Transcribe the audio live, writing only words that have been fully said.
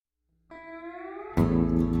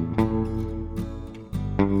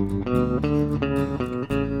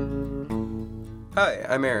Hi,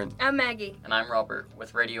 I'm Aaron. I'm Maggie. And I'm Robert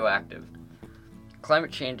with RadioActive.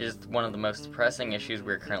 Climate change is one of the most pressing issues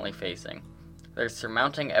we're currently facing. There's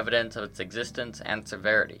surmounting evidence of its existence and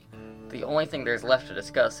severity. The only thing there's left to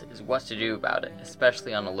discuss is what to do about it,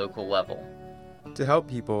 especially on a local level. To help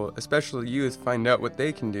people, especially youth, find out what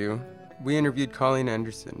they can do, we interviewed Colleen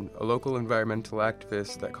Anderson, a local environmental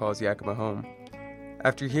activist that calls Yakima home.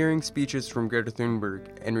 After hearing speeches from Greta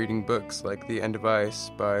Thunberg and reading books like The End of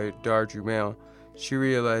Ice by Dar Jumail, she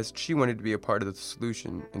realized she wanted to be a part of the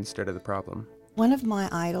solution instead of the problem. One of my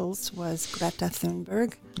idols was Greta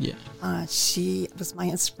Thunberg. Yeah. She was my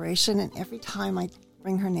inspiration, and every time I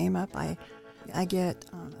bring her name up, I get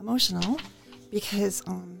emotional because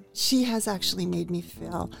she has actually made me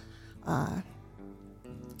feel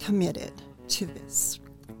committed to this.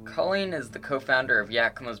 Colleen is the co-founder of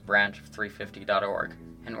Yakima's branch of 350.org,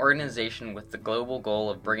 an organization with the global goal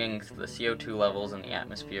of bringing the CO2 levels in the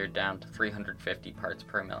atmosphere down to 350 parts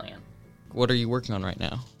per million. What are you working on right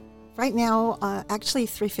now? Right now, actually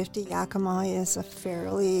 350 Yakima is a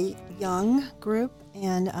fairly young group,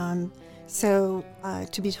 and so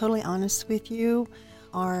to be totally honest with you,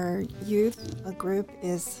 our youth group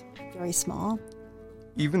is very small.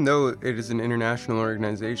 Even though it is an international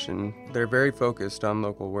organization, they're very focused on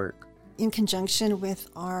local work. In conjunction with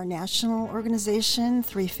our national organization,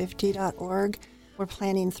 350.org, we're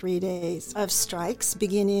planning 3 days of strikes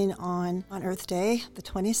beginning on Earth Day, the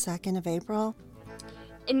 22nd of April.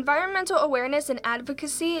 Environmental awareness and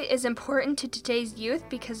advocacy is important to today's youth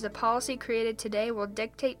because the policy created today will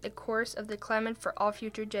dictate the course of the climate for all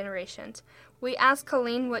future generations. We asked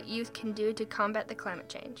Colleen what youth can do to combat the climate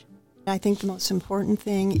change. I think the most important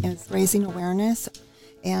thing is raising awareness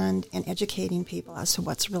and educating people as to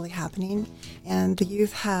what's really happening. And the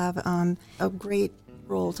youth have a great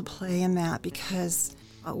role to play in that because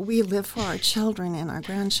we live for our children and our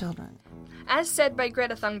grandchildren. As said by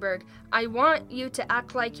Greta Thunberg, I want you to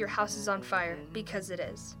act like your house is on fire, because it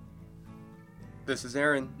is. This is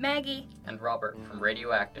Aaron. Maggie. And Robert from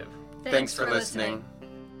RadioActive. Thanks for listening.